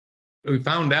We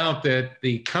found out that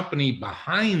the company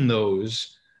behind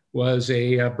those was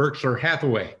a Berkshire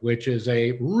Hathaway, which is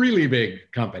a really big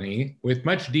company with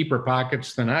much deeper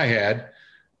pockets than I had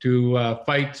to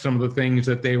fight some of the things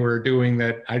that they were doing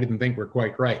that I didn't think were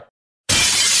quite right.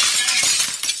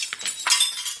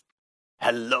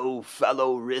 Hello,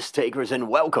 fellow risk takers, and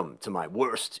welcome to my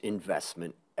worst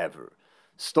investment ever.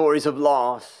 Stories of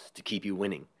loss to keep you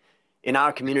winning. In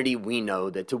our community, we know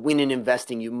that to win in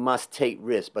investing, you must take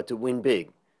risk, but to win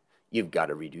big, you've got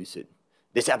to reduce it.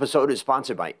 This episode is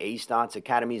sponsored by A-Stotz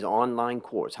Academy's online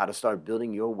course, How to Start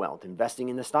Building Your Wealth Investing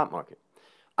in the Stock Market.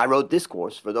 I wrote this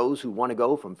course for those who want to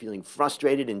go from feeling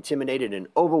frustrated, intimidated, and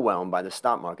overwhelmed by the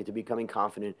stock market to becoming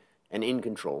confident and in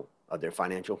control of their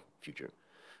financial future.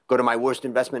 Go to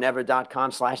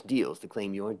myworstinvestmentever.com/deals to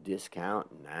claim your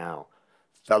discount now.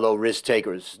 Fellow risk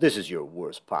takers, this is your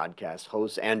worst podcast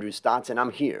host, Andrew Stotz, and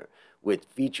I'm here with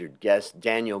featured guest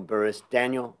Daniel Burrus.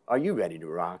 Daniel, are you ready to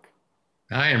rock?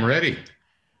 I am ready.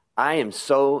 I am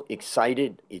so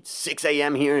excited. It's 6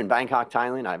 a.m. here in Bangkok,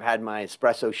 Thailand. I've had my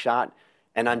espresso shot,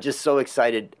 and I'm just so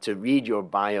excited to read your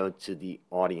bio to the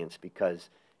audience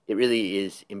because it really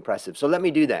is impressive. So let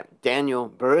me do that. Daniel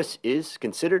Burrus is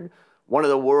considered one of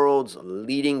the world's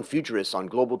leading futurists on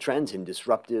global trends in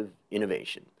disruptive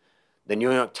innovation. The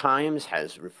New York Times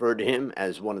has referred to him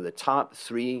as one of the top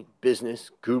 3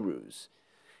 business gurus.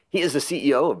 He is the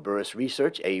CEO of Burrus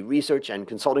Research, a research and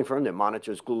consulting firm that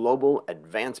monitors global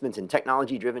advancements in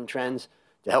technology-driven trends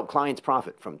to help clients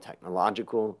profit from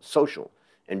technological, social,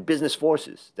 and business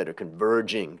forces that are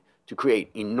converging to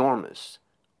create enormous,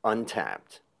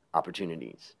 untapped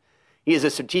opportunities. He is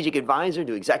a strategic advisor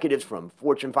to executives from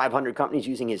Fortune 500 companies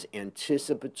using his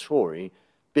anticipatory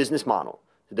business model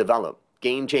to develop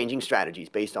game-changing strategies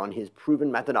based on his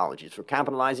proven methodologies for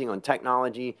capitalizing on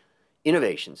technology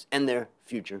innovations and their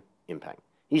future impact.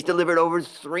 He's delivered over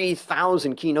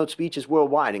 3,000 keynote speeches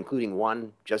worldwide, including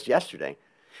one just yesterday.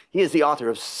 He is the author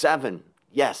of 7,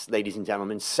 yes, ladies and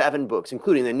gentlemen, 7 books,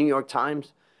 including the New York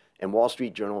Times and Wall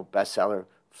Street Journal bestseller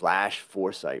Flash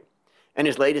Foresight, and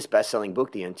his latest best-selling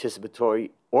book, The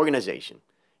Anticipatory Organization.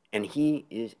 And he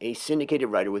is a syndicated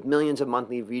writer with millions of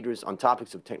monthly readers on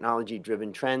topics of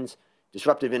technology-driven trends,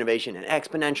 disruptive innovation, and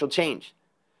exponential change.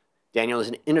 Daniel is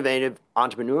an innovative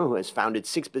entrepreneur who has founded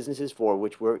 6 businesses, 4 of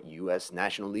which were U.S.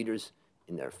 national leaders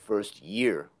in their first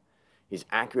year. His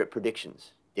accurate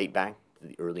predictions date back to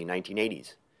the early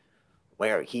 1980s,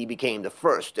 where he became the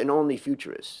first and only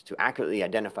futurist to accurately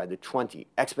identify the 20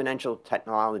 exponential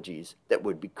technologies that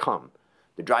would become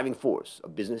the driving force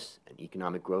of business and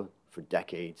economic growth for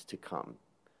decades to come.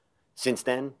 Since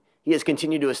then, he has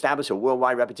continued to establish a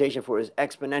worldwide reputation for his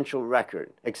exceptional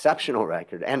record,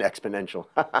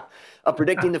 of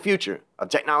predicting the future of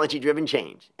technology-driven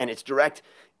change and its direct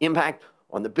impact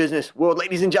on the business world.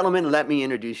 Ladies and gentlemen, let me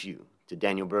introduce you to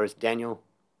Daniel Burrus. Daniel,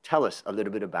 tell us a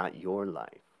little bit about your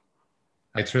life.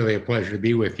 It's really a pleasure to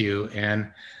be with you.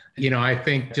 And, I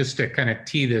think just to kind of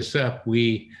tee this up,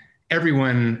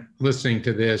 everyone listening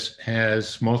to this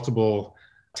has multiple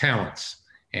talents.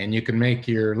 And you can make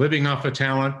your living off a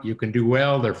talent. You can do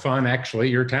well. They're fun. Actually,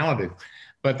 you're talented.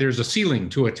 But there's a ceiling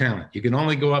to a talent. You can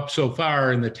only go up so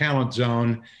far in the talent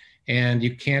zone, and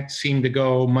you can't seem to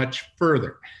go much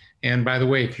further. And by the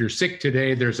way, if you're sick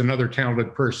today, there's another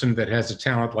talented person that has a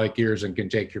talent like yours and can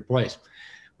take your place.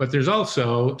 But there's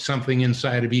also something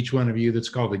inside of each one of you that's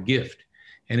called a gift,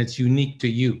 and it's unique to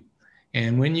you.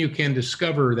 And when you can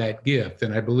discover that gift,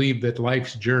 and I believe that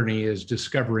life's journey is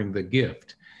discovering the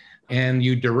gift, and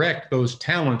you direct those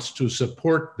talents to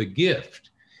support the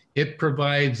gift, it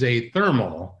provides a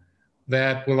thermal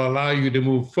that will allow you to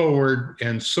move forward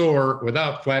and soar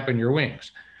without flapping your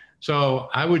wings. So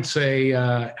I would say,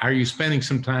 are you spending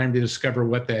some time to discover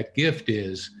what that gift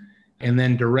is and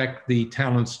then direct the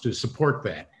talents to support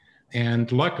that? And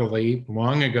luckily,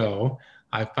 long ago,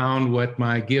 I found what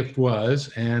my gift was,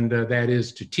 and that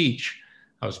is to teach.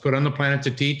 I was put on the planet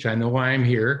to teach. I know why I'm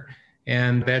here.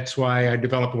 And that's why I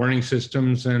develop learning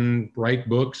systems and write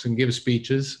books and give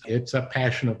speeches. It's a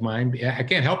passion of mine. I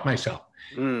can't help myself.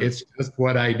 It's just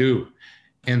what I do.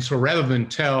 And so rather than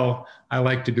tell, I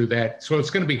like to do that. So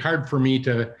it's going to be hard for me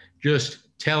to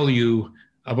just tell you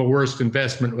of a worst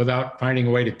investment without finding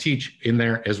a way to teach in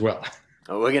there as well.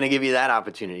 Oh, we're going to give you that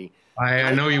opportunity.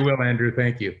 I know you will, Andrew.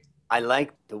 Thank you. I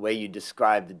like the way you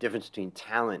describe the difference between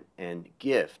talent and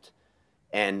gift.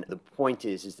 And the point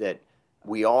is that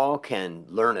we all can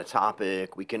learn a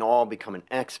topic, we can all become an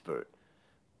expert,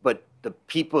 but the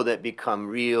people that become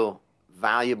real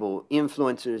valuable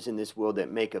influencers in this world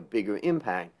that make a bigger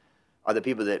impact are the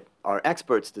people that are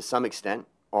experts to some extent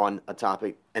on a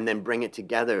topic and then bring it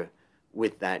together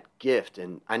with that gift.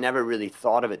 And I never really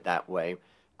thought of it that way.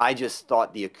 I just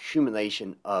thought the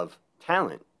accumulation of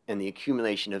talent and the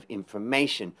accumulation of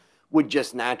information would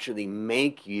just naturally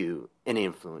make you an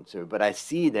influencer. But I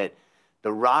see that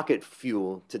the rocket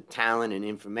fuel to talent and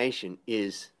information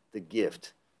is the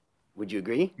gift. Would you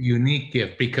agree? Unique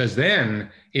gift, because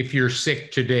then if you're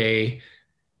sick today,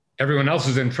 everyone else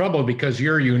is in trouble because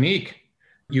you're unique.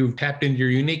 You've tapped into your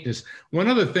uniqueness. One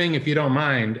other thing, if you don't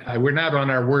mind, we're not on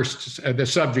our worst the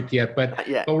subject yet, but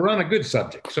we're on a good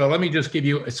subject. So let me just give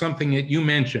you something that you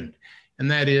mentioned, and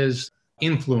that is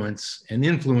influence and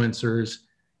influencers.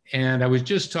 And I was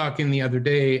just talking the other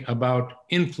day about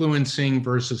influencing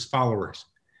versus followers,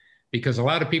 because a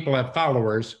lot of people have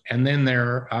followers, and then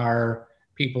there are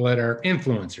people that are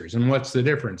influencers. And what's the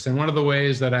difference? And one of the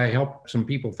ways that I help some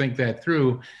people think that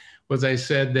through was I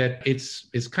said that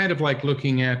it's kind of like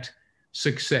looking at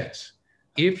success.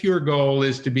 If your goal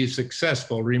is to be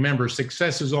successful, remember,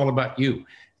 success is all about you.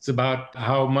 It's about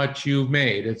how much you've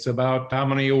made. It's about how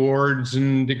many awards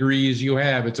and degrees you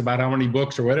have. It's about how many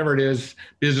books or whatever it is,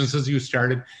 businesses you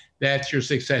started. That's your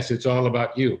success. It's all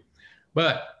about you.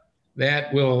 But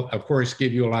that will, of course,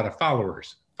 give you a lot of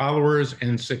followers. Followers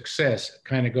and success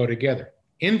kind of go together.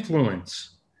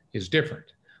 Influence is different.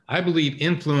 I believe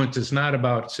influence is not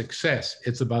about success,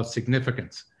 it's about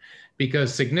significance.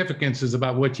 Because significance is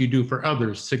about what you do for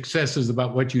others. Success is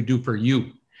about what you do for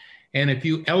you. And if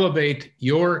you elevate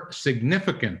your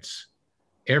significance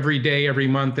every day, every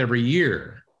month, every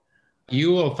year,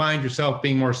 you will find yourself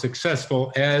being more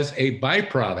successful as a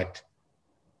byproduct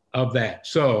of that.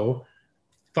 So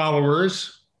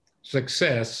followers,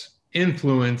 success,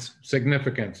 influence,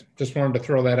 significance. Just wanted to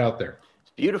throw that out there.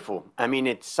 Beautiful. I mean,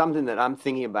 it's something that I'm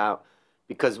thinking about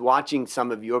because watching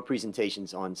some of your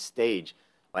presentations on stage,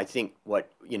 I think what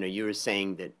you were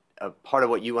saying that part of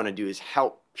what you want to do is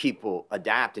help people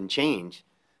adapt and change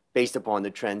based upon the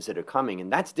trends that are coming,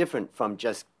 and that's different from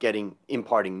just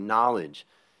imparting knowledge.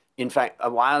 In fact, a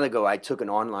while ago, I took an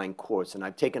online course, and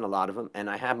I've taken a lot of them, and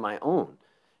I have my own.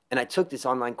 And I took this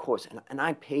online course, and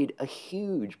I paid a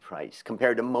huge price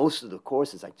compared to most of the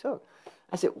courses I took.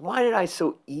 I said, why did I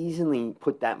so easily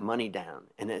put that money down?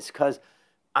 And it's because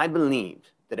I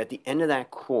believed that at the end of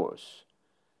that course,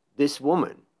 this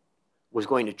woman was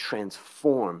going to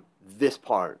transform this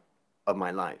part of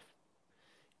my life.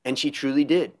 And she truly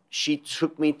did. She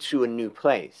took me to a new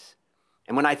place.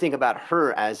 And when I think about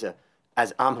her as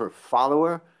I'm her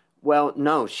follower, well,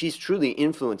 no, she's truly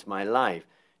influenced my life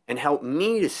and helped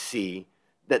me to see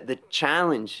that the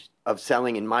challenge of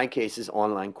selling, in my case, is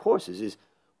online courses, is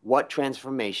what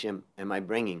transformation am I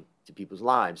bringing to people's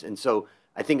lives? And so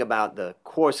I think about the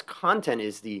course content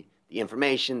is the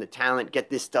information, the talent, get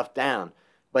this stuff down.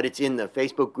 But it's in the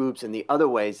Facebook groups and the other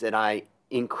ways that I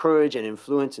encourage and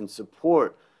influence and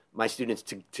support my students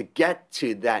to get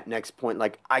to that next point.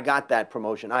 Like, I got that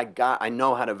promotion. I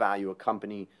know how to value a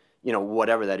company,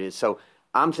 whatever that is. So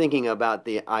I'm thinking about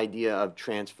the idea of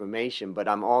transformation, but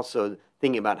I'm also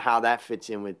thinking about how that fits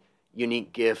in with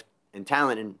unique gift and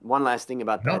talent. And one last thing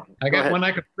about that. I got one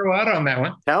I could throw out on that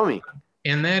one. Tell me.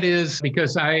 And that is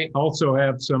because I also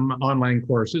have some online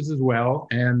courses as well,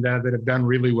 and that have done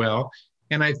really well.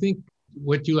 And I think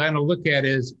what you want to look at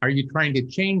is, are you trying to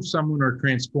change someone or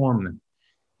transform them?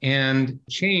 And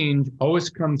change always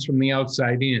comes from the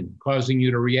outside in, causing you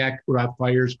to react, put out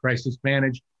fires, crisis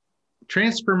manage.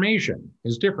 Transformation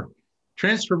is different.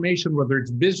 Transformation, whether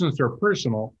it's business or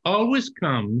personal, always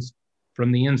comes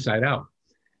from the inside out.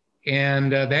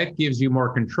 And that gives you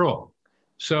more control.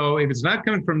 So if it's not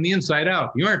coming from the inside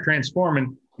out, you aren't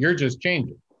transforming, you're just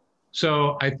changing.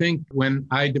 So I think when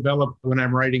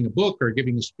I'm writing a book or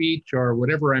giving a speech or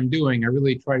whatever I'm doing, I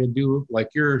really try to do like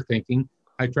you're thinking.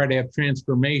 I try to have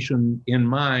transformation in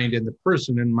mind and the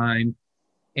person in mind.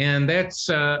 And that's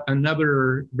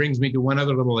brings me to one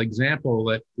other little example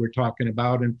that we're talking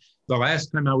about. And the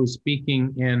last time I was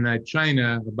speaking in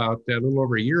China about a little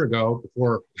over a year ago,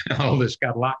 before all this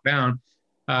got locked down,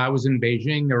 I was in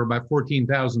Beijing. There were about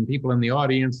 14,000 people in the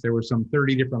audience. There were some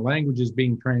 30 different languages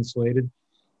being translated.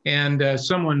 And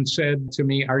someone said to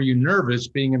me, "Are you nervous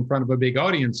being in front of a big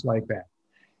audience like that?"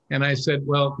 And I said,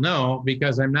 "Well, no,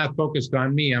 because I'm not focused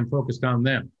on me. I'm focused on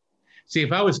them." See,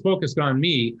 if I was focused on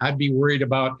me, I'd be worried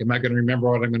about, am I going to remember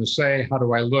what I'm going to say? How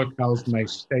do I look? How's my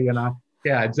stay?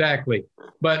 Yeah, exactly.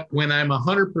 But when I'm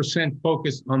 100%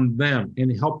 focused on them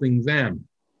and helping them,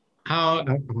 how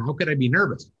could I be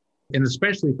nervous? And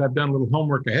especially if I've done a little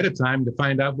homework ahead of time to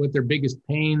find out what their biggest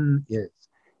pain is.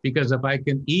 Because if I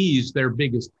can ease their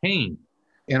biggest pain,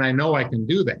 and I know I can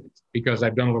do that because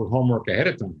I've done a little homework ahead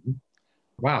of time,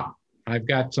 wow, I've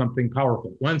got something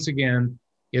powerful. Once again,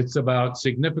 It's about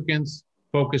significance,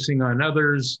 focusing on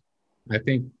others. I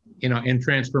think, and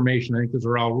transformation. I think those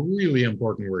are all really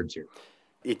important words here.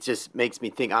 It just makes me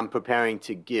think I'm preparing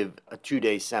to give a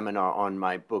 2-day seminar on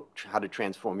my book, How to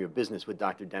Transform Your Business with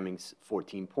Dr. Deming's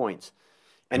 14 Points.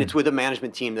 And it's with a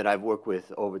management team that I've worked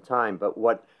with over time. But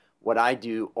what I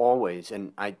do always,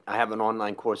 and I have an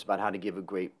online course about how to give a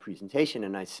great presentation,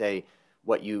 and I say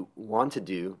what you want to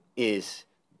do is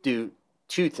do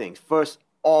two things. First,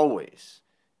 always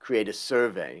create a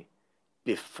survey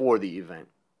before the event,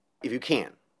 if you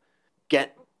can.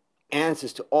 Get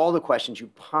answers to all the questions you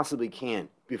possibly can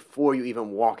before you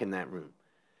even walk in that room.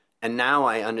 And now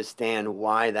I understand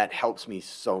why that helps me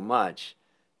so much,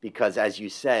 because as you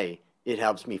say, it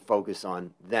helps me focus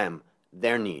on them,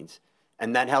 their needs.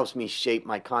 And that helps me shape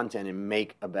my content and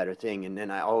make a better thing. And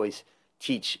then I always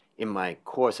teach in my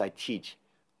course, I teach,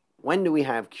 when do we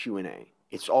have Q&A?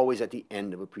 It's always at the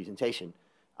end of a presentation.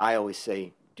 I always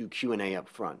say, do Q&A up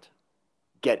front.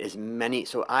 Get as many.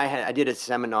 So I did a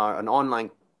seminar, an online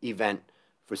event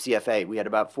for CFA. We had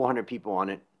about 400 people on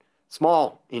it.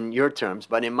 Small in your terms,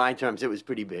 but in my terms, it was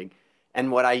pretty big.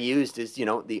 And what I used is,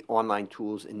 the online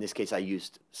tools. In this case, I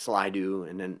used Slido.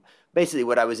 And then basically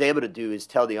what I was able to do is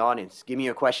tell the audience, give me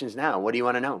your questions now. What do you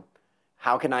want to know?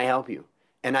 How can I help you?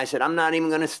 And I said, I'm not even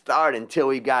going to start until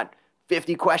we got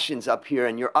 50 questions up here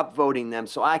and you're upvoting them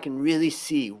so I can really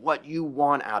see what you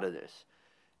want out of this.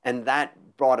 And that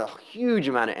brought a huge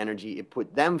amount of energy. It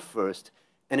put them first.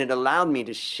 And it allowed me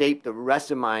to shape the rest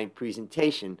of my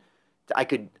presentation. I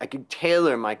could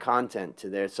tailor my content to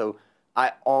there. So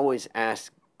I always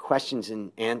ask questions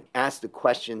and ask the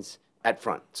questions at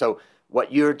front. So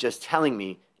what you're just telling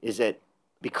me is that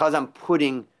because I'm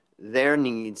putting their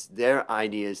needs, their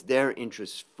ideas, their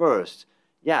interests first,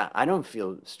 yeah, I don't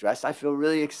feel stressed. I feel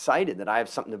really excited that I have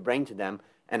something to bring to them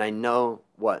and I know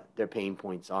what their pain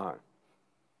points are.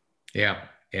 Yeah,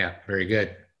 very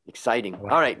good. Exciting.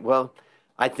 All right, well,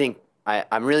 I think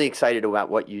I'm really excited about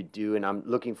what you do, and I'm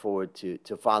looking forward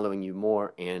to following you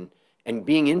more and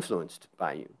being influenced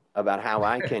by you about how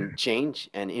I can change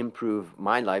and improve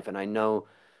my life. And I know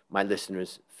my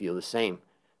listeners feel the same.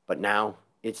 But now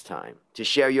it's time to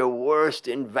share your worst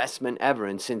investment ever.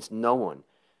 And since no one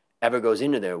ever goes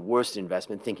into their worst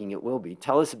investment thinking it will be,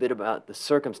 tell us a bit about the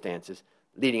circumstances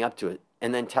leading up to it,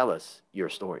 and then tell us your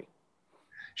story.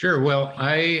 Sure. Well,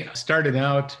 I started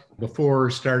out,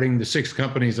 before starting the 6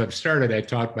 companies I've started, I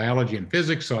taught biology and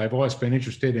physics. So I've always been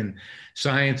interested in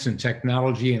science and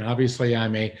technology. And obviously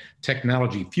I'm a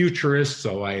technology futurist.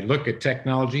 So I look at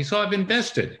technology. So I've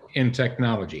invested in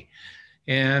technology.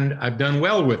 And I've done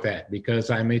well with that because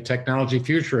I'm a technology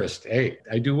futurist. Hey,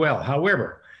 I do well.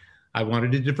 However, I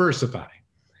wanted to diversify.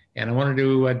 And I wanted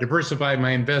to diversify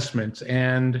my investments.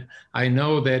 And I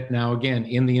know that now, again,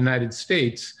 in the United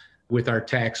States, with our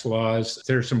tax laws,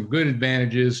 there's some good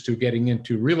advantages to getting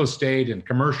into real estate and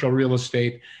commercial real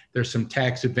estate. There's some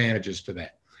tax advantages to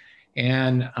that.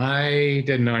 And I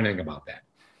didn't know anything about that.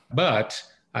 But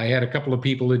I had a couple of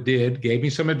people that gave me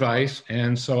some advice.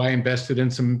 And so I invested in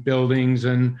some buildings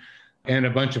and a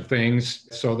bunch of things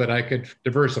so that I could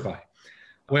diversify.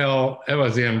 Well, it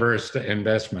was the worst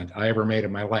investment I ever made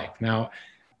in my life. Now,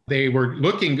 they were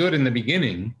looking good in the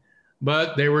beginning,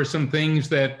 but there were some things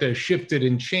that shifted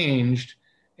and changed.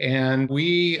 And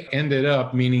we ended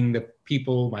up, meaning the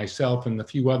people, myself and the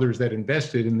few others that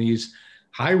invested in these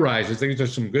high rises, these are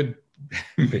some good,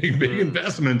 big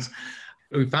investments.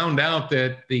 We found out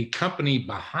that the company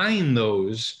behind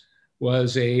those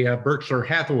was a Berkshire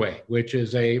Hathaway, which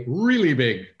is a really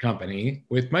big company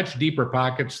with much deeper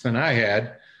pockets than I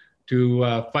had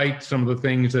to fight some of the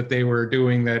things that they were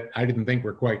doing that I didn't think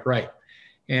were quite right.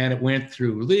 And it went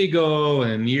through legal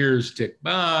and years ticked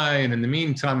by. And in the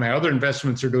meantime, my other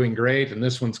investments are doing great. And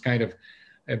this one's kind of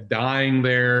dying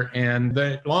there. And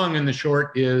the long and the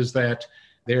short is that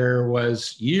there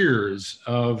was years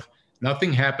of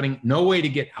nothing happening, no way to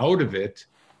get out of it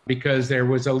because there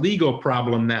was a legal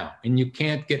problem now. And you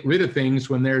can't get rid of things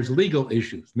when there's legal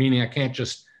issues, meaning I can't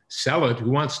just sell it. Who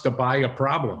wants to buy a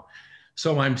problem?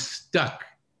 So I'm stuck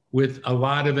with a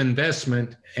lot of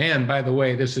investment. And by the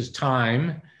way, this is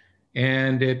time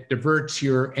and it diverts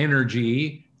your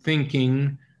energy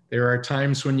thinking. There are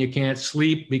times when you can't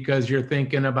sleep because you're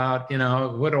thinking about,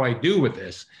 what do I do with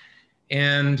this?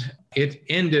 And it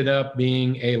ended up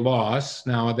being a loss.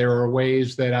 Now, there are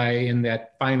ways that in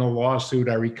that final lawsuit,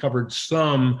 I recovered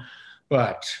some,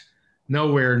 but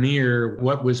nowhere near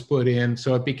what was put in.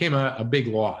 So it became a big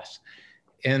loss.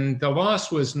 And the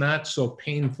loss was not so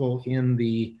painful in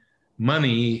the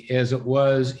money as it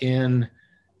was in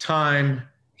time,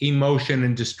 emotion,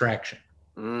 and distraction.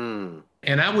 Mm.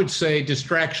 And I would say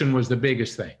distraction was the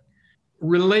biggest thing.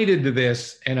 Related to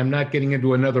this, and I'm not getting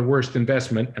into another worst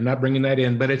investment, I'm not bringing that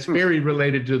in, but it's very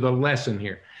related to the lesson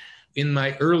here. In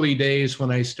my early days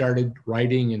when I started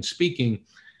writing and speaking,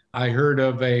 I heard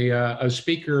of a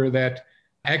speaker that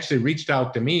actually reached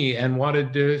out to me and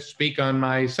wanted to speak on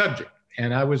my subject.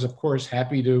 And I was, of course,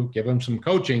 happy to give him some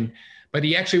coaching, but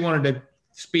he actually wanted to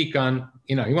speak on,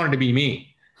 he wanted to be me.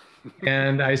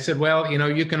 And I said, well,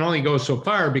 you can only go so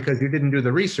far because you didn't do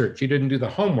the research. You didn't do the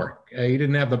homework. You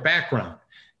didn't have the background.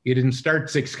 You didn't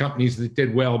start 6 companies that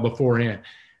did well beforehand.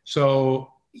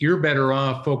 So you're better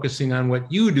off focusing on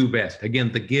what you do best.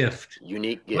 Again, the gift.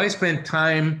 Unique gift. So I spent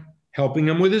time helping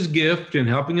him with his gift and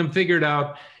helping him figure it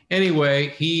out. Anyway,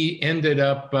 he ended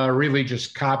up really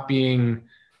just copying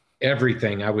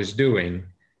everything I was doing.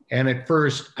 And at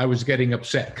first I was getting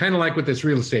upset, kind of like with this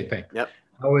real estate thing. Yep.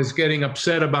 I was getting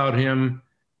upset about him,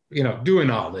 doing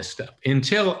all this stuff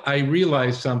until I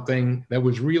realized something that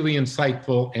was really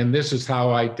insightful. And this is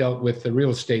how I dealt with the real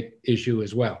estate issue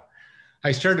as well.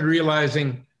 I started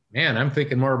realizing, man, I'm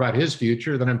thinking more about his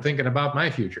future than I'm thinking about my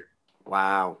future.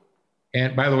 Wow.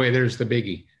 And by the way, there's the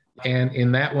biggie. And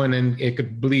in that one, and it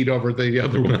could bleed over the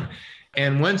other one.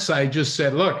 And once I just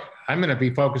said, look, I'm going to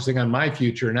be focusing on my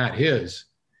future, not his.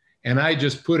 And I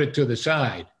just put it to the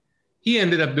side. He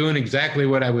ended up doing exactly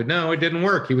what I would know. It didn't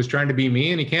work. He was trying to be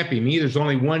me, and he can't be me. There's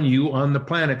only one you on the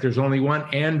planet. There's only one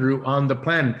Andrew on the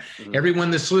planet. Mm-hmm.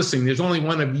 Everyone that's listening, there's only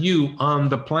one of you on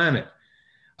the planet.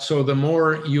 So the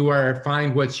more you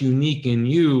find what's unique in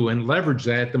you and leverage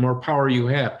that, the more power you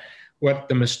have. What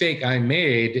the mistake I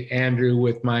made, Andrew,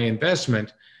 with my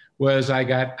investment was I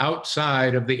got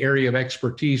outside of the area of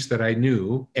expertise that I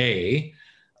knew,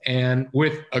 and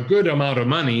with a good amount of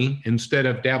money, instead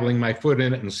of dabbling my foot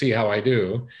in it and see how I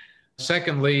do.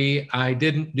 Secondly, I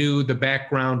didn't do the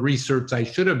background research I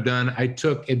should have done. I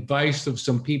took advice of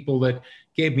some people that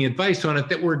gave me advice on it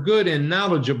that were good and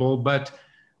knowledgeable,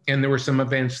 and there were some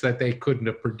events that they couldn't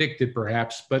have predicted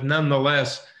perhaps, but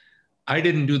nonetheless, I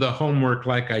didn't do the homework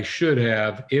like I should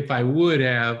have. If I would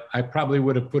have, I probably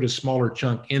would have put a smaller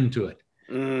chunk into it.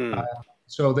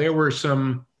 So there were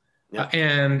some,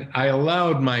 and I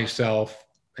allowed myself,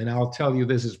 and I'll tell you,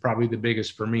 this is probably the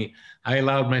biggest for me. I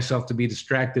allowed myself to be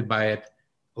distracted by it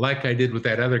like I did with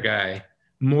that other guy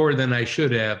more than I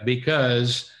should have,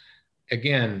 because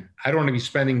again, I don't want to be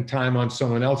spending time on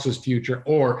someone else's future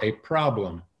or a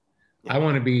problem. I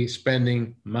want to be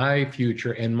spending my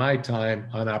future and my time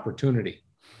on opportunity.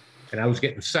 And I was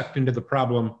getting sucked into the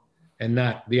problem and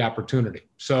not the opportunity.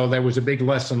 So there was a big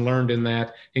lesson learned in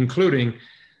that, including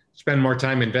spend more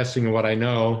time investing in what I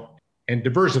know and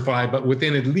diversify, but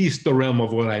within at least the realm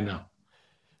of what I know.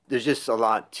 There's just a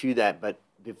lot to that. But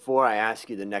before I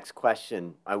ask you the next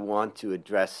question, I want to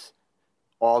address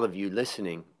all of you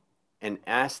listening and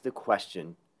ask the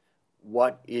question,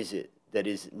 what is it that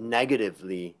is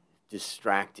negatively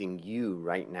distracting you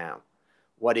right now?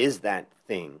 What is that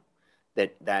thing?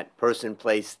 That person,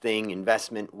 place, thing,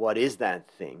 investment, what is that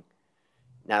thing?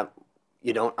 Now,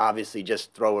 you don't obviously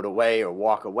just throw it away or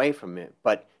walk away from it,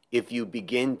 but if you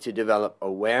begin to develop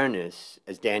awareness,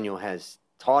 as Daniel has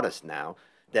taught us now,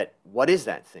 that what is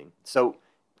that thing? So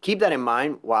keep that in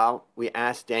mind while we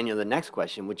ask Daniel the next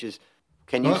question, which is,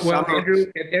 can you well, Andrew,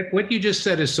 what you just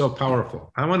said is so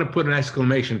powerful. I want to put an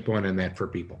exclamation point on that for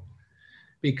people,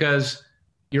 because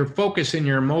your focus and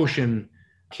your emotion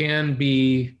can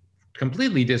be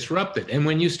completely disrupted. And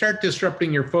when you start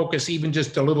disrupting your focus even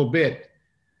just a little bit,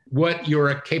 what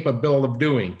you're capable of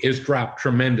doing is dropped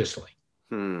tremendously,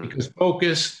 because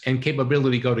focus and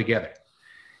capability go together.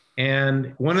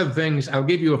 And one of the things, I'll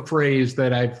give you a phrase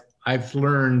that I've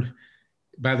learned,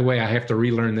 by the way, I have to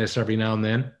relearn this every now and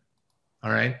then,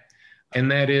 all right?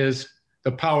 And that is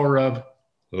the power of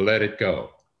let it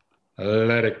go,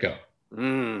 let it go.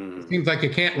 It seems like you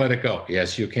can't let it go.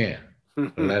 Yes, you can.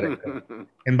 Let it go.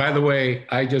 And by the way,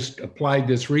 I just applied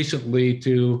this recently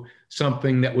to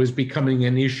something that was becoming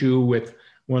an issue with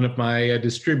one of my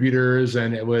distributors.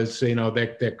 And it was,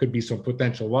 there could be some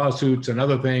potential lawsuits and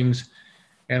other things.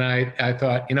 And I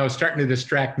thought, it's starting to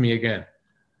distract me again.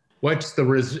 What's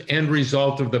the end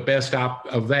result of the best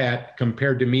of that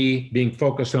compared to me being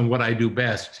focused on what I do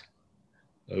best?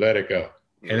 Let it go.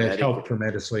 And it helped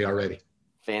tremendously already.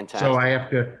 Fantastic. So I have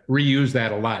to reuse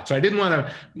that a lot. So I didn't want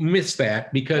to miss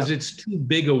that because it's too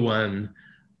big a one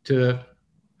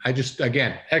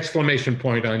again, exclamation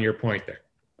point on your point there.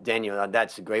 Daniel,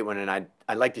 that's a great one. And I'd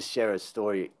like to share a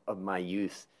story of my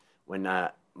youth when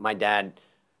my dad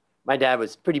My dad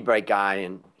was a pretty bright guy,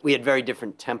 and we had very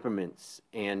different temperaments.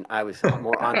 And I was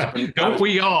more entrepreneur. Don't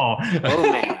we all?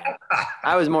 Oh man,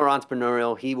 I was more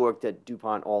entrepreneurial. He worked at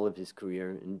DuPont all of his career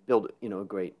and built, a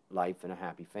great life and a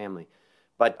happy family.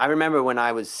 But I remember when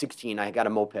I was 16, I got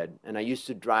a moped, and I used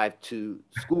to drive to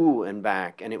school and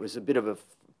back, and it was a bit of a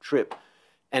trip.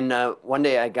 And one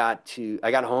day I got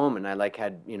home, and I like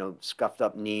had, scuffed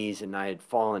up knees, and I had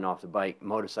fallen off the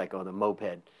motorcycle, the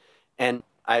moped. And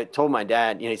I told my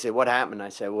dad, he said, "What happened?" I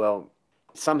said, "Well,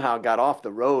 somehow got off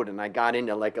the road, and I got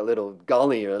into like a little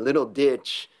gully or a little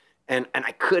ditch, and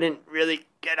I couldn't really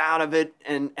get out of it,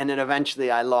 and then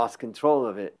eventually I lost control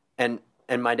of it."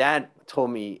 And my dad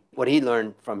told me what he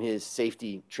learned from his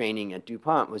safety training at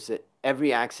DuPont was that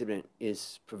every accident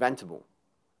is preventable.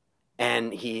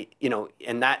 And he,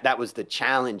 and that was the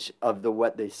challenge of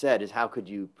what they said is, how could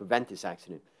you prevent this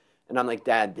accident? And I'm like,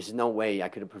 "Dad, there's no way I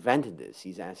could have prevented this."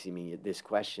 He's asking me this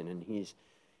question, and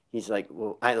he's like,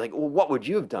 "Well," "Well, what would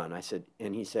you have done?" I said,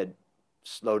 and he said,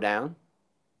 "Slow down."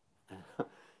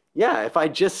 Yeah, if I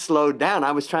just slowed down,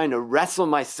 I was trying to wrestle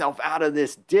myself out of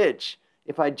this ditch.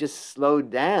 If I just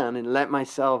slowed down and let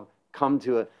myself come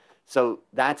to it. So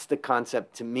that's the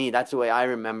concept to me. That's the way I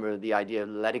remember the idea of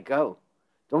let it go.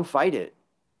 Don't fight it.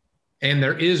 And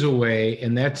there is a way,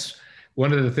 and that's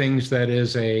one of the things that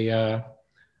is a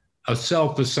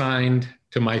self-assigned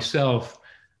to myself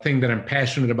thing that I'm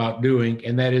passionate about doing,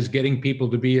 and that is getting people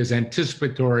to be as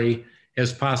anticipatory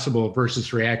as possible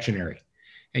versus reactionary.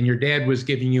 And your dad was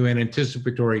giving you an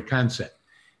anticipatory concept,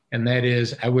 and that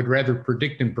is, I would rather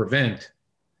predict and prevent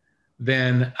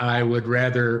than I would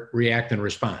rather react and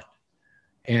respond.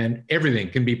 And everything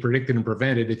can be predicted and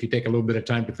prevented if you take a little bit of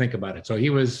time to think about it. So he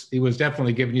was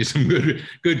definitely giving you some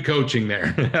good coaching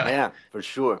there. Yeah, for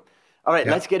sure. All right,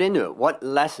 Yeah. let's get into it. What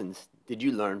lessons did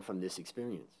you learn from this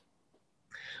experience?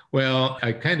 Well,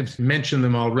 I kind of mentioned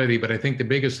them already, but I think the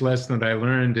biggest lesson that I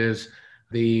learned is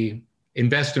the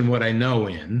invest in what I know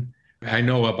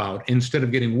about, instead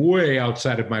of getting way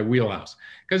outside of my wheelhouse.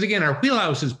 Because again, our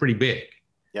wheelhouse is pretty big.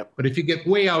 Yep. But if you get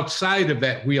way outside of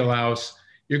that wheelhouse,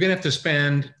 you're going to have to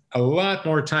spend a lot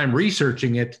more time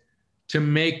researching it to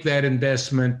make that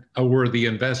investment a worthy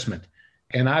investment.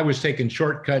 And I was taking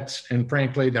shortcuts, and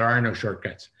frankly, there are no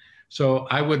shortcuts. So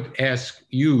I would ask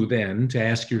you then to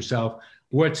ask yourself,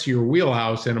 what's your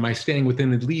wheelhouse? And am I staying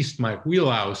within at least my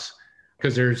wheelhouse?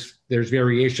 Because there's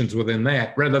variations within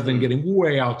that, rather than getting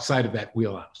way outside of that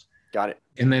wheelhouse. Got it.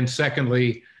 And then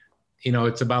secondly,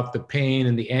 it's about the pain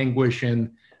and the anguish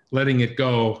and letting it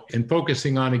go and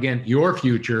focusing on, again, your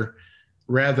future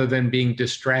rather than being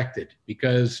distracted,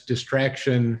 because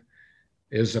distraction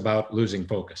is about losing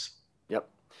focus. Yep.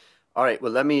 All right.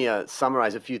 Well, let me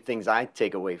summarize a few things I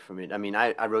take away from it. I mean,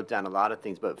 I wrote down a lot of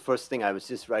things, but first thing I was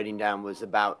just writing down was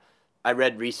I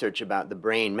read research about the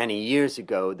brain many years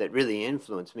ago that really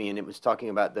influenced me, and it was talking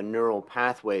about the neural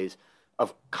pathways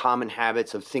of common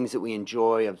habits, of things that we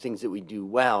enjoy, of things that we do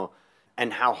well,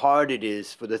 and how hard it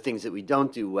is for the things that we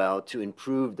don't do well to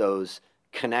improve those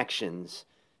connections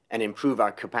and improve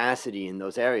our capacity in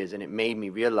those areas. And it made me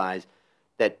realize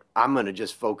that I'm going to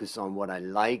just focus on what I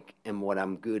like and what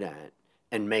I'm good at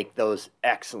and make those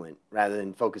excellent, rather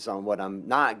than focus on what I'm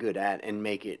not good at and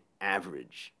make it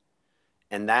average.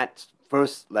 And that's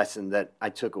first lesson that I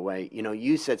took away.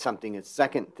 You said something, a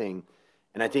second thing,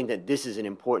 and I think that this is an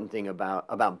important thing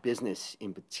about business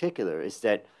in particular, is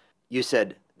that you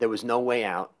said there was no way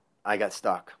out. I got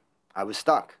stuck. I was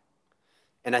stuck.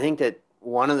 And I think that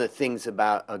one of the things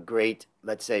about a great,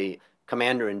 let's say,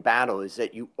 commander in battle is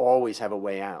that you always have a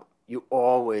way out. You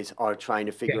always are trying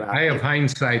to figure out. I have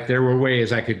hindsight. There were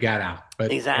ways I could get out.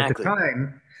 But exactly. At the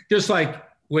time, just like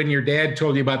when your dad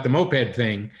told you about the moped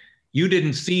thing, you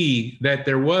didn't see that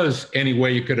there was any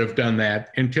way you could have done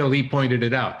that until he pointed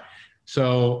it out.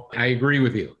 So I agree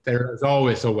with you. There is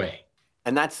always a way.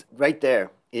 And that's right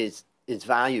there is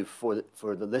value for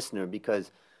the listener,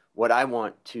 because what I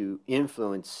want to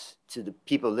influence to the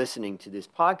people listening to this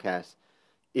podcast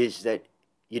is that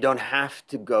you don't have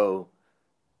to go,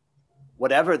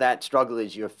 whatever that struggle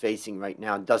is you're facing right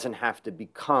now doesn't have to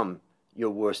become your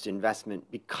worst investment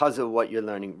because of what you're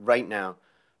learning right now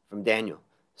from Daniel.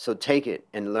 So take it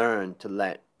and learn to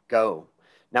let go.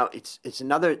 Now, it's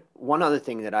one other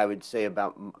thing that I would say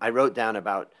I wrote down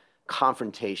about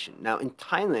confrontation. Now, in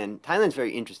Thailand's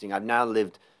very interesting. I've now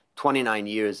lived 29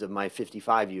 years of my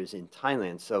 55 years in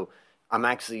Thailand. So I'm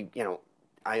actually,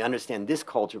 I understand this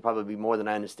culture probably more than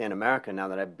I understand America now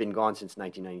that I've been gone since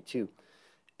 1992.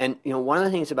 And, one of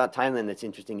the things about Thailand that's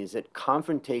interesting is that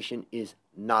confrontation is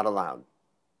not allowed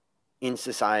in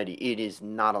society. It is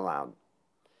not allowed.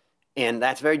 And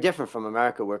that's very different from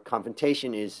America, where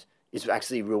confrontation is is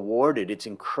actually rewarded, it's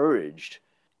encouraged.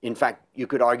 In fact, you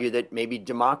could argue that maybe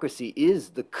democracy is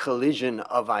the collision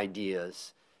of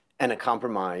ideas and a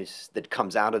compromise that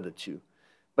comes out of the two.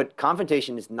 But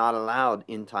confrontation is not allowed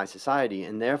in Thai society,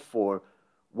 and therefore,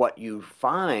 what you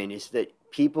find is that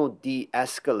people de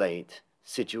escalate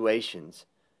situations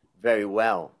very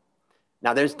well.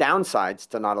 Now, there's downsides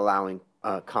to not allowing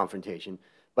confrontation,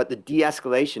 but the de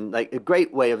escalation, like a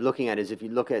great way of looking at it is if you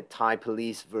look at Thai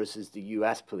police versus the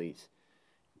US police.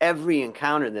 Every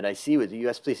encounter that I see with the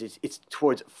US police, it's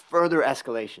towards further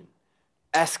escalation.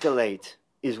 Escalate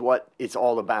is what it's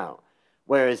all about.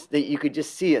 Whereas you could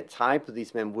just see a Thai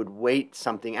policeman would wait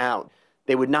something out.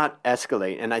 They would not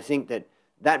escalate. And I think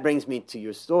that brings me to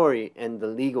your story and the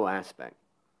legal aspect.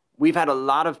 We've had a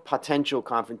lot of potential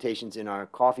confrontations in our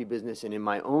coffee business and in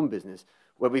my own business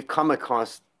where we've come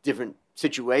across different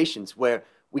situations where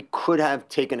we could have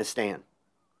taken a stand.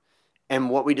 And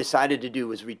what we decided to do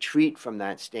was retreat from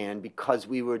that stand because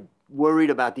we were worried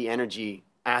about the energy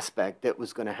aspect that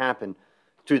was going to happen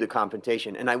through the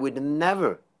confrontation. And I would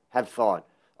never have thought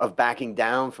of backing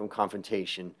down from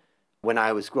confrontation when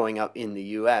I was growing up in the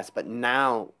US. But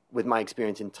now, with my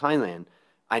experience in Thailand,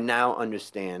 I now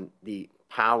understand the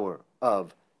power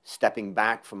of stepping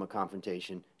back from a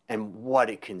confrontation and what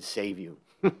it can save you.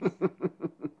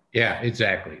 Yeah,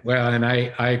 exactly. Well, and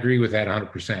I agree with that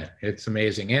 100%. It's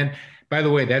amazing. And by the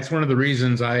way, that's one of the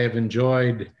reasons I have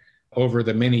enjoyed over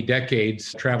the many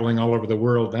decades traveling all over the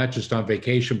world, not just on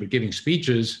vacation, but giving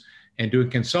speeches and doing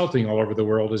consulting all over the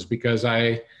world, is because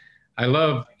I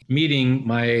love meeting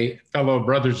my fellow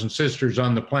brothers and sisters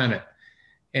on the planet.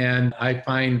 And I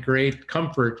find great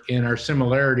comfort in our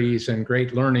similarities and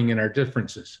great learning in our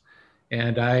differences.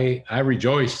 And I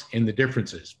rejoice in the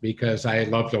differences because I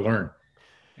love to learn.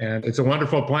 And it's a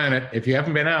wonderful planet. If you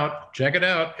haven't been out, check it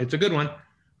out. It's a good one.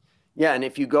 Yeah, and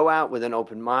if you go out with an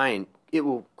open mind, it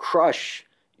will crush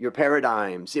your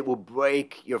paradigms. It will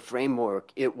break your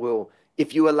framework. It will,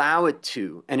 if you allow it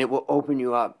to, and it will open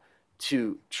you up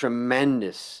to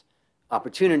tremendous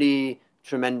opportunity,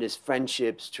 tremendous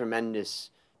friendships, tremendous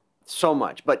so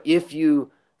much. But if you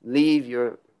leave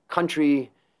your country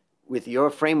with your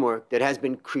framework that has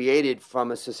been created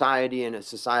from a society and a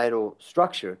societal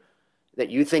structure that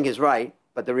you think is right,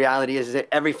 but the reality is that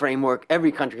every framework,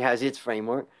 every country has its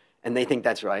framework, and they think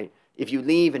that's right. If you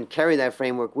leave and carry that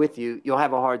framework with you, you'll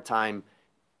have a hard time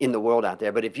in the world out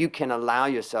there. But if you can allow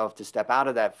yourself to step out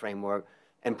of that framework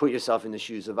and put yourself in the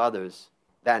shoes of others,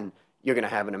 then you're going to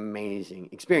have an amazing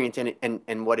experience.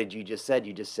 And what did you just said?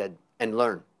 You just said, and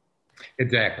learn.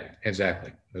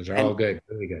 Exactly. Those are all good,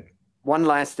 really good. One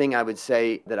last thing I would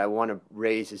say that I want to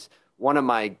raise is one of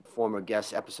my former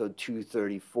guests, episode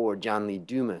 234, John Lee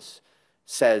Dumas,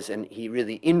 says, and he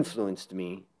really influenced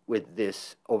me with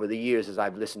this over the years as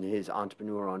I've listened to his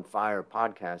Entrepreneur on Fire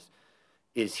podcast,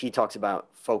 is he talks about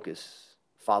focus,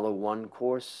 follow one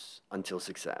course until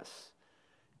success.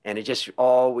 And it just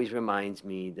always reminds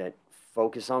me that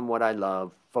focus on what I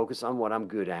love, focus on what I'm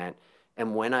good at.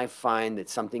 And when I find that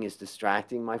something is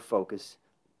distracting my focus,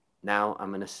 now I'm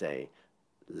going to say,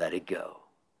 let it go.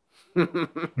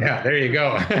 Yeah, there you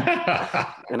go.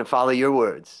 I'm going to follow your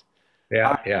words.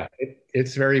 Yeah.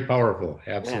 It's very powerful.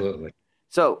 Absolutely. Yeah.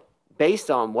 So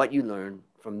based on what you learned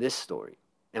from this story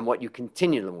and what you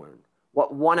continue to learn,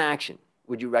 what one action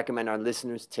would you recommend our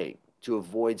listeners take to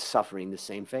avoid suffering the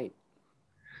same fate?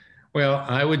 Well,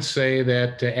 I would say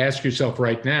that to ask yourself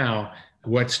right now,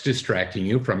 what's distracting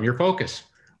you from your focus?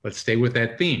 Let's stay with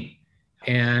that theme.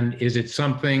 And is it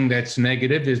something that's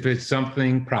negative? Is it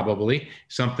something, probably,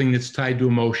 something that's tied to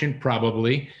emotion?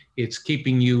 Probably. It's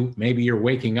keeping you, maybe you're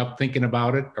waking up thinking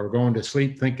about it or going to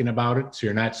sleep thinking about it, so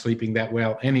you're not sleeping that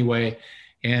well anyway.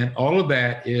 And all of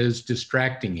that is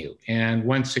distracting you. And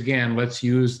once again, let's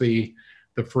use the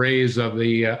phrase of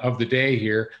the day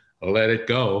here, let it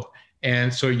go.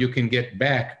 And so you can get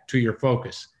back to your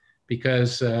focus,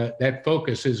 because that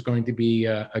focus is going to be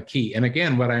a key. And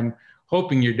again, what I'm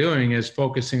hoping you're doing is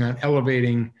focusing on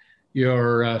elevating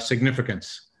your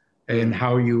significance and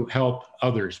how you help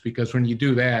others. Because when you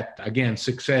do that, again,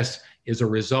 success is a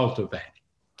result of that.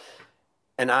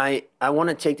 And I want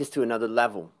to take this to another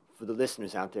level for the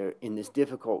listeners out there in this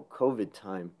difficult COVID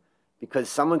time, because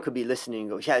someone could be listening and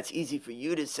go, yeah, it's easy for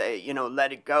you to say,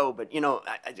 let it go. But,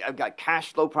 I've got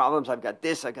cash flow problems. I've got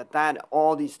this, I got that,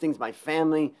 all these things, my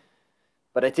family.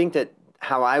 But I think that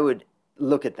how I would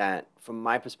look at that from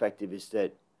my perspective is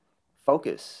that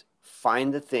focus,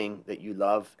 find the thing that you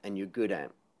love and you're good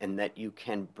at and that you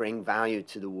can bring value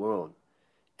to the world.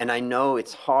 And I know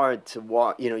it's hard to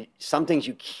walk, some things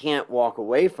you can't walk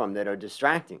away from that are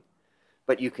distracting.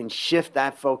 but you can shift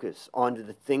that focus onto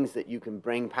the things that you can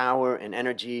bring power and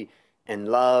energy and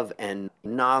love and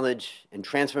knowledge and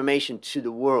transformation to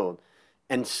the world.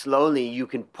 And slowly you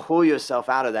can pull yourself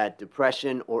out of that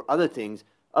depression or other things,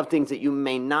 of things that you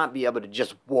may not be able to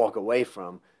just walk away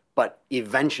from, but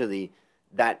eventually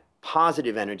that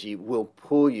positive energy will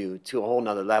pull you to a whole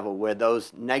nother level where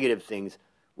those negative things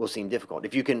will seem difficult.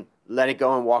 If you can let it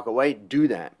go and walk away, do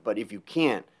that. But if you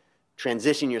can't,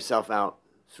 transition yourself out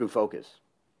through focus.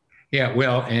 Yeah,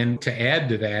 well, and to add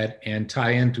to that and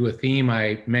tie into a theme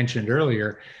I mentioned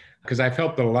earlier, because I've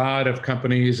helped a lot of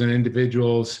companies and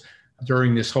individuals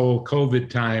during this whole COVID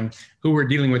time who were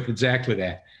dealing with exactly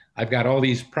that. I've got all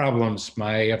these problems,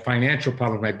 my financial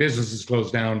problems, my business is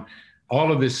closed down, all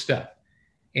of this stuff.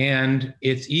 And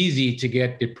it's easy to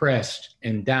get depressed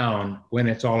and down when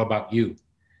it's all about you.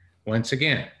 Once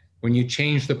again, when you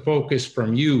change the focus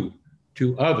from you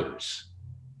to others,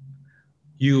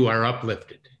 you are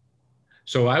uplifted.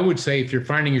 So I would say if you're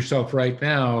finding yourself right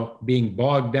now being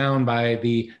bogged down by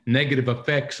the negative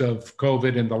effects of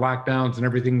COVID and the lockdowns and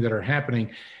everything that are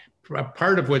happening,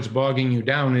 part of what's bogging you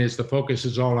down is the focus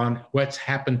is all on what's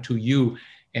happened to you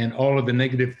and all of the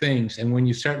negative things. And when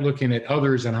you start looking at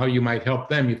others and how you might help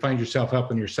them, you find yourself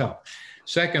helping yourself.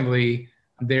 Secondly,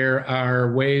 there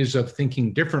are ways of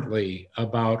thinking differently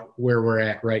about where we're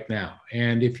at right now.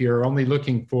 And if you're only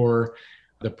looking for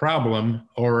the problem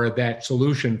or that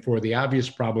solution for the obvious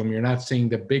problem, you're not seeing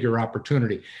the bigger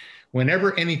opportunity.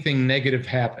 Whenever anything negative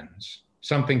happens,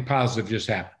 something positive just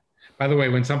happened. By the way,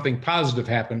 when something positive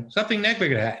happened, something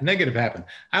negative happened.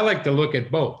 I like to look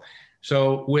at both.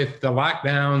 So with the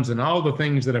lockdowns and all the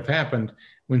things that have happened,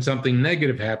 when something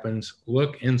negative happens,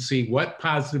 look and see what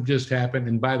positive just happened.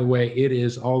 And by the way, it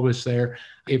is always there.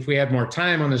 If we had more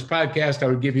time on this podcast, I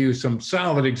would give you some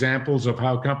solid examples of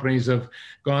how companies have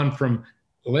gone from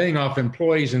laying off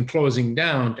employees and closing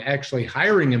down to actually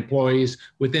hiring employees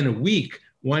within a week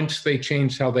once they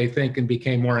changed how they think and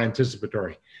became more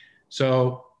anticipatory.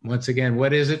 So once again,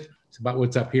 what is it? It's about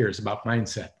what's up here. It's about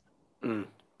mindset.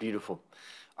 Beautiful.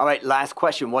 All right, last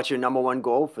question. What's your number one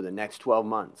goal for the next 12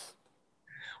 months?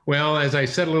 Well, as I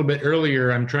said a little bit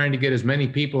earlier, I'm trying to get as many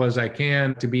people as I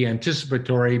can to be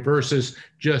anticipatory versus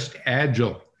just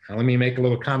agile. Now, let me make a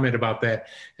little comment about that.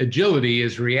 Agility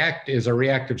is a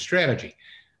reactive strategy.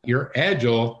 You're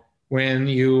agile when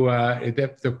you,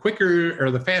 the quicker or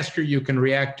the faster you can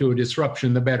react to a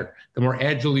disruption, the better. The more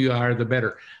agile you are, the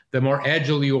better. The more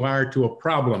agile you are to a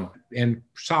problem and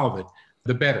solve it,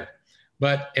 the better.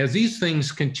 But as these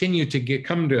things continue to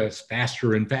come to us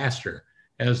faster and faster,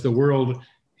 as the world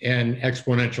and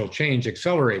exponential change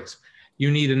accelerates,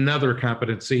 you need another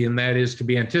competency, and that is to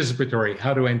be anticipatory.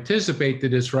 How to anticipate the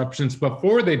disruptions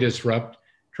before they disrupt,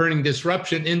 turning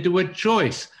disruption into a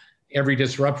choice. Every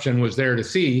disruption was there to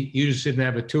see. You just didn't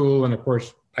have a tool. And of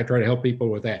course, I try to help people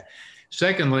with that.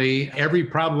 Secondly, every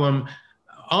problem,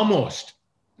 almost,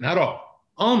 not all,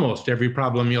 almost every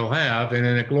problem you'll have. And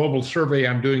in a global survey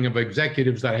I'm doing of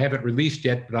executives that I haven't released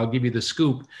yet, but I'll give you the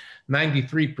scoop,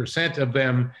 93% of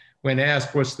them, when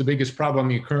asked what's the biggest problem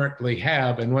you currently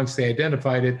have, and once they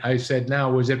identified it, I said, now,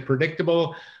 was it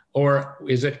predictable or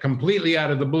is it completely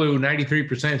out of the blue?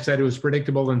 93% said it was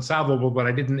predictable and solvable, but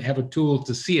I didn't have a tool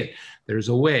to see it. There's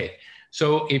a way.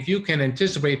 So if you can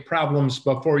anticipate problems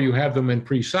before you have them and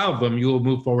pre-solve them, you will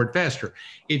move forward faster.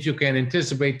 If you can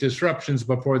anticipate disruptions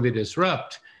before they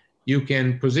disrupt, you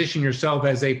can position yourself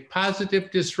as a positive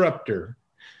disruptor,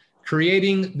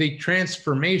 creating the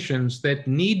transformations that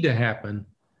need to happen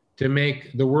to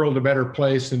make the world a better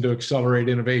place and to accelerate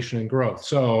innovation and growth.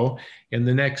 So in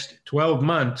the next 12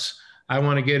 months, I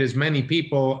want to get as many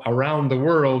people around the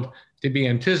world to be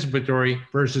anticipatory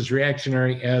versus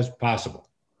reactionary as possible.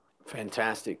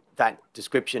 Fantastic. That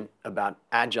description about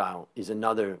agile is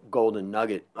another golden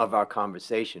nugget of our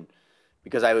conversation,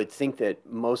 because I would think that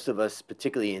most of us,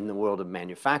 particularly in the world of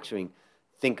manufacturing,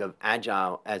 think of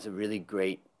agile as a really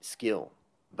great skill.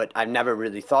 But I've never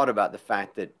really thought about the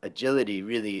fact that agility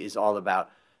really is all about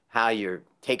how you're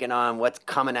taking on what's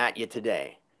coming at you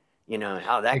today. You know,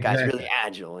 how that guy's really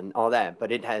agile and all that. But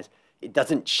it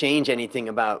doesn't change anything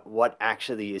about what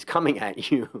actually is coming at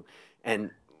you.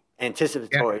 And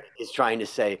anticipatory is trying to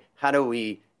say, how do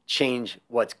we change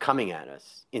what's coming at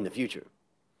us in the future?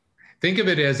 Think of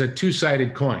it as a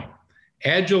two-sided coin.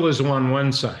 Agile is on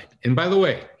one side. And by the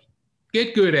way,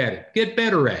 get good at it, get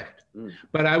better at it.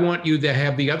 But I want you to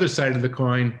have the other side of the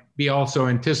coin be also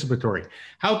anticipatory.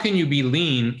 How can you be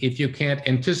lean if you can't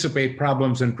anticipate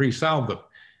problems and pre-solve them?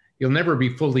 You'll never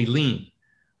be fully lean.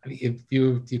 If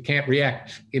you can't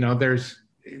react, you know, there's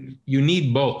you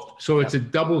need both. So it's a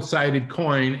double-sided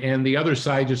coin, and the other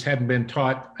side just hadn't been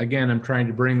taught. Again, I'm trying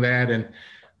to bring that,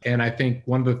 and I think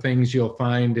one of the things you'll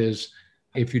find is,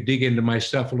 if you dig into my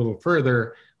stuff a little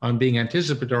further on being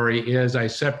anticipatory, is I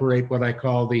separate what I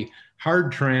call the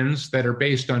hard trends that are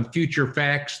based on future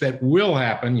facts that will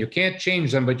happen. You can't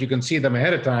change them, but you can see them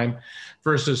ahead of time,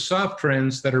 versus soft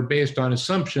trends that are based on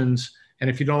assumptions. And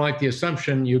if you don't like the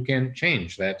assumption, you can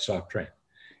change that soft trend.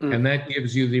 And that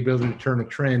gives you the ability to turn a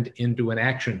trend into an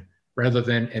action rather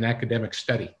than an academic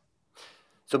study.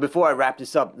 So before I wrap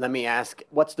this up, let me ask,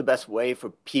 what's the best way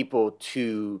for people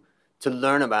to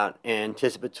learn about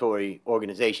anticipatory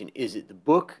organization? Is it the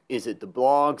book? Is it the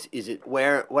blogs?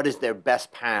 What is their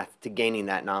best path to gaining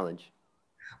that knowledge?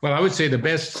 Well, I would say the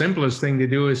best, simplest thing to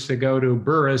do is to go to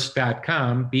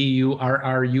burrus.com,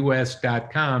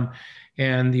 burrus.com,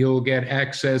 and you'll get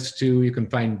access to, you can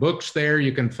find books there.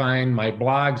 You can find my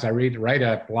blogs. I write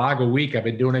a blog a week. I've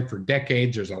been doing it for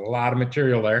decades. There's a lot of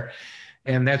material there.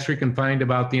 And that's where you can find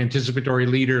about the Anticipatory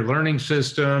Leader Learning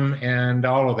System and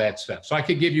all of that stuff. So I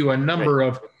could give you a number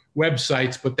of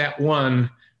websites, but that one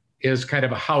is kind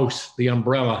of a house, the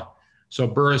umbrella. So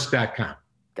burrus.com.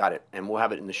 Got it. And we'll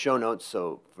have it in the show notes.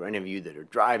 So for any of you that are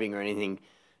driving or anything,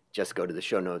 just go to the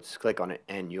show notes, click on it,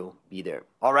 and you'll be there.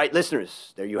 All right,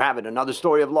 listeners, there you have it. Another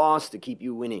story of loss to keep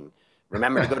you winning.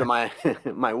 Remember to go to my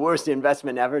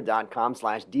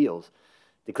myworstinvestmentever.com/deals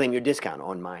to claim your discount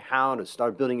on my How to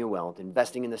Start Building Your Wealth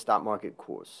Investing in the Stock Market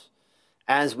course.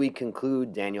 As we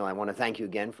conclude, Daniel, I want to thank you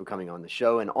again for coming on the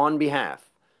show. And on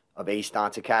behalf of A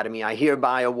Stotz Academy, I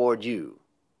hereby award you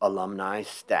alumni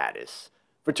status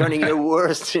for turning your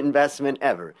worst investment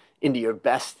ever into your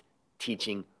best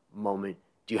teaching moment.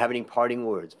 Do you have any parting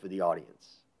words for the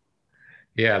audience?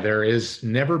 Yeah, there has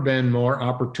never been more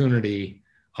opportunity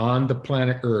on the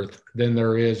planet Earth than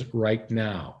there is right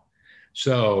now.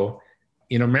 So,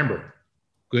 remember,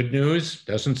 good news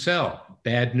doesn't sell.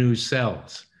 Bad news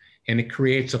sells. And it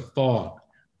creates a fog.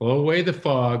 Blow away the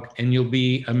fog, and you'll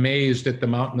be amazed at the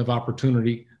mountain of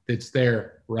opportunity that's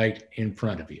there right in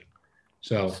front of you.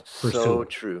 So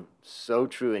true. So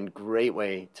true, and great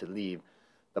way to leave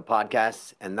the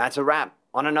podcast. And that's a wrap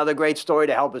on another great story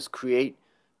to help us create,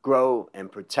 grow, and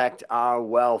protect our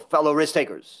wealth. Fellow risk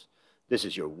takers, this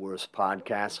is your worst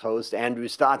podcast host, Andrew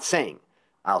Stotz, saying,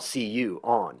 I'll see you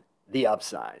on the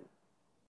upside.